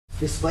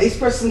displaced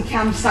person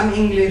camp, some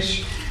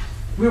English.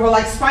 We were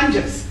like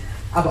sponges.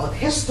 About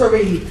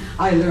history,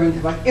 I learned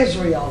about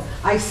Israel.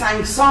 I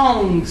sang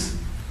songs.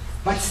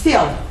 But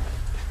still,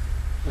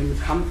 when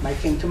I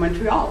came to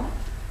Montreal,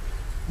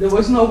 there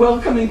was no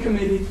welcoming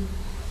committee.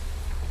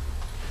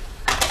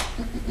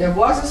 There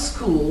was a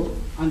school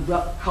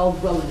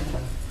called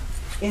Wellington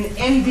in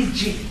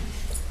NDG.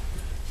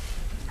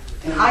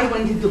 And I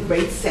went into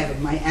grade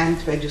 7. My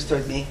aunt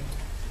registered me.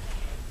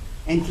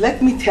 And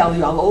let me tell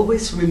you, I'll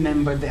always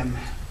remember them.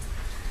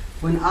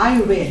 When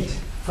I read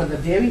for the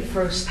very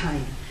first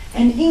time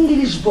an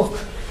English book,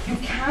 you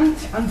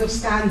can't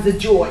understand the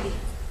joy.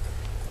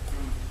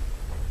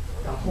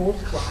 The whole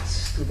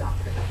class stood up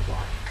and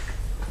applauded.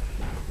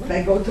 When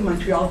I go to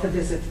Montreal to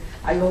visit,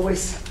 I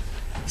always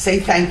say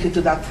thank you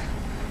to that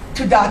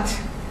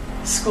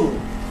school.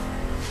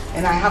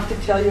 And I have to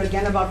tell you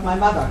again about my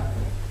mother.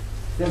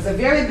 There's a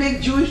very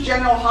big Jewish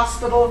General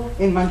Hospital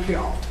in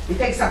Montreal. It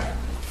takes up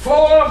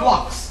 4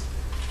 blocks.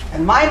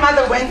 And my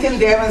mother went in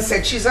there and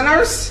said she's a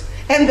nurse.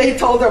 And they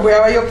told her,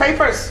 where are your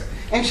papers?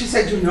 And she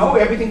said, you know,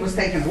 everything was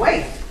taken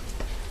away.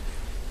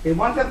 They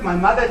wanted my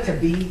mother to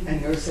be a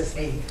nurse's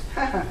aide.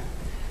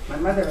 My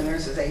mother, a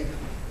nurse's aide.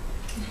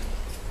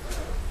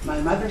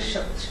 My mother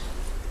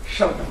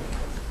showed them.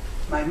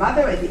 My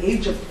mother, at the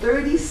age of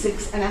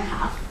 36 and a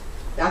half,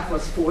 that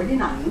was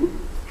 49,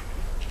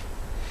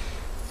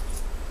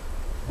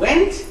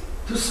 went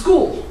to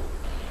school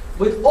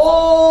with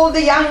all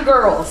the young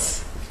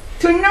girls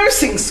to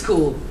nursing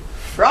school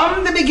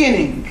from the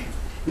beginning.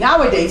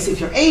 Nowadays, if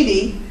you're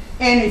 80,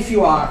 and if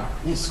you are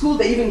in school,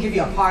 they even give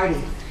you a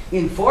party.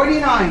 In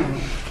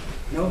 49,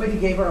 nobody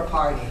gave her a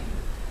party.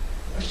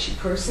 But she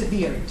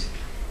persevered.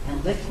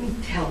 And let me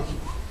tell you,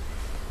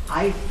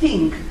 I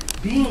think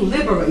being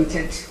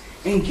liberated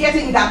and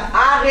getting that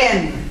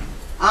RN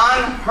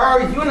on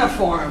her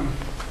uniform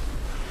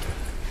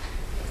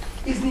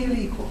is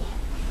nearly equal.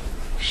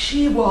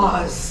 She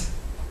was.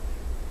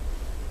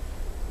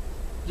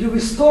 You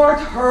restored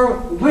her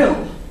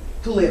will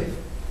to live.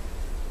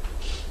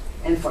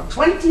 And for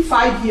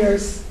 25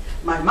 years,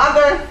 my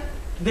mother,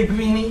 the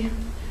Greenie,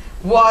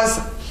 was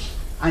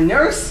a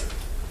nurse,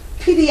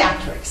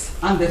 pediatrics,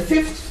 on the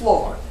 5th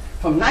floor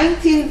from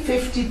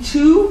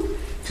 1952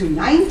 to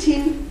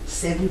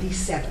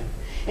 1977.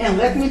 And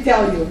let me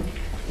tell you,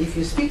 if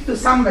you speak to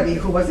somebody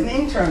who was an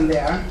intern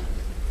there,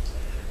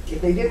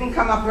 if they didn't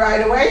come up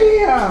right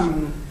away,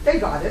 they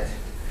got it.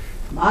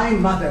 My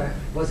mother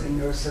was a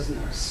nurse's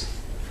nurse.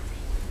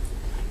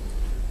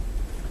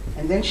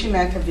 And then she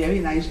met a very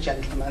nice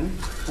gentleman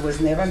who was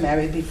never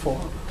married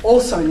before,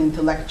 also an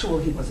intellectual.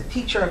 He was a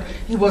teacher.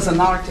 He was an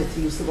artist.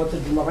 He used to go to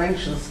the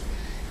Laurentians.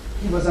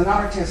 He was an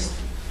artist.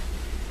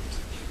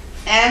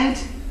 And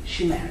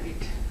she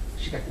married.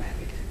 She got married.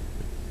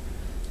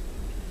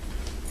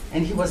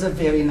 And he was a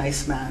very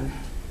nice man.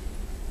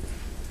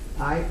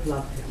 I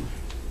loved him.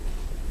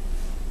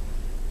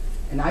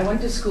 And I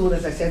went to school,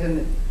 as I said,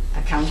 in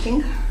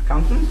accountant.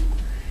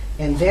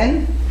 And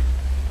then,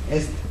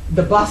 as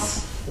the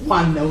bus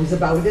one knows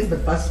about it,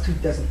 but bus 2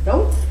 doesn't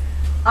know,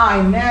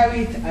 I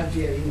married a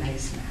very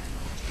nice man.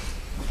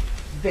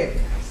 Very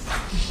nice.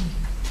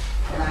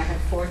 And I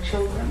had 4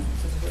 children,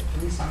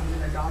 3 sons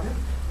and a daughter.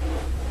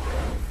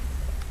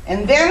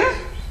 And then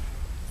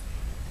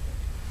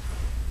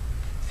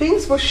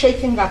things were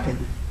shaking up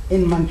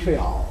in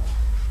Montreal.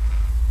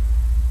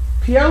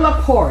 Pierre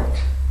Laporte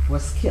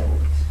was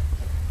killed.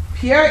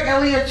 Pierre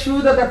Elliott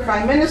Trudeau, the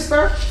Prime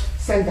Minister,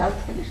 sent out,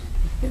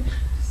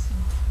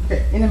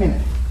 okay, in a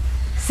minute,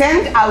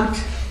 sent out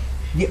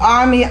the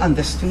army on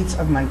the streets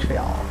of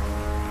Montreal.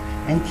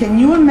 And can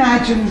you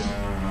imagine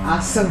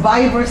a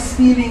survivor's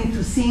feeling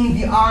to seeing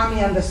the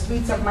army on the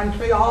streets of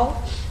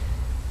Montreal?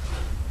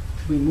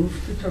 We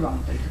moved to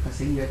Toronto. It took us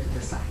a year to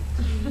decide.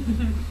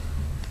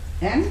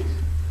 And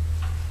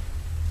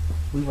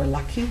we were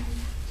lucky,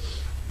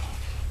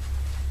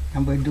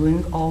 and we're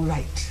doing all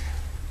right.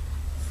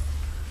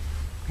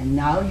 And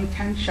now you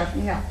can't shut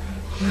me up.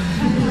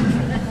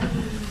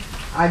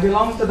 I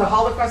belong to the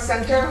Holocaust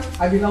Center.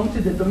 I belong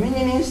to the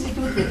Dominion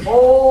Institute with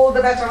all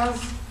the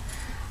veterans.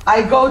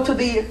 I go to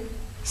the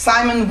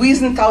Simon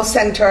Wiesenthal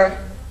Center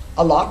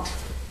a lot.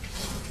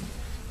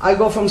 I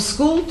go from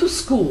school to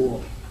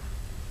school.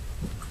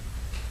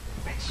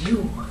 But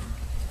you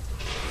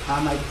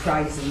are my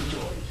prize and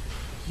joy.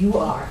 You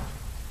are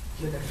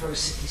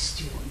university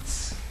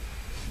students.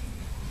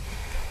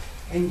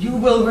 And you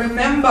will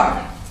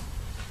remember,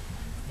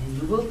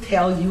 and you will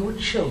tell your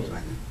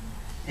children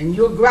and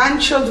your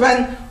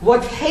grandchildren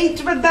what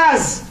hatred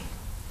does.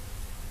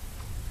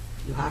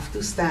 You have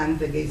to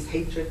stand against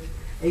hatred,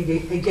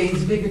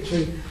 against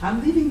bigotry.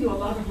 I'm leaving you a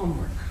lot of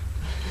homework.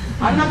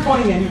 I'm not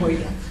going anywhere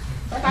yet.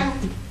 But I'm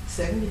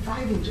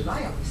 75 in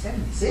July, I'll be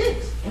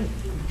 76.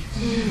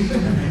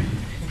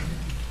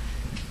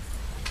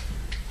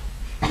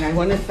 And I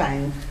want to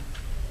thank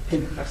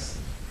Pinchas.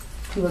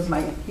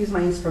 He's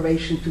my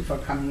inspiration too for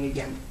coming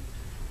again.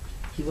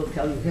 He will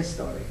tell you his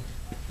story.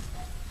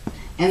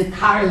 And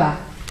Carla,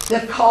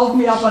 that called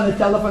me up on the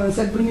telephone and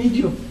said, we need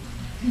you,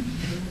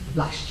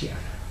 last year.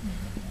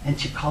 And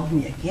she called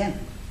me again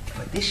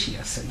for this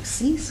year. So you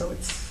see, so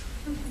it's,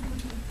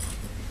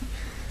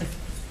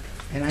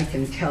 and I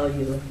can tell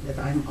you that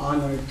I'm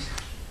honored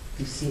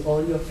to see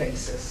all your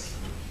faces.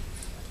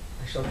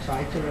 I shall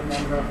try to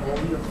remember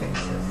all your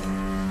faces.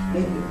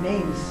 Maybe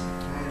names,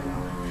 I don't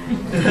know.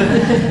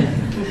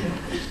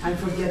 I'm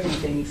forgetting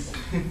things,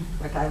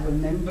 but I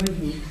remember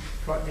you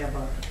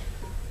forever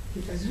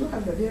because you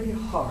have a very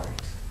hard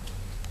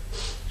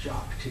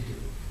job to do.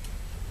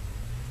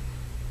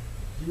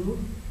 You,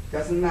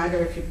 doesn't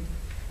matter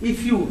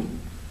if you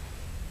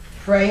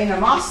pray in a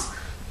mosque,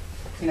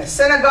 in a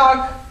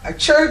synagogue, a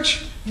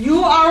church,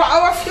 you are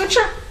our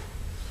future.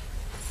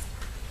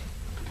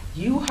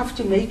 You have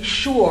to make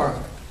sure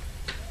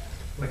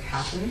what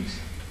happened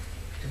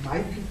to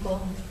my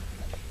people,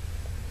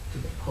 to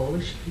the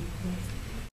Polish people,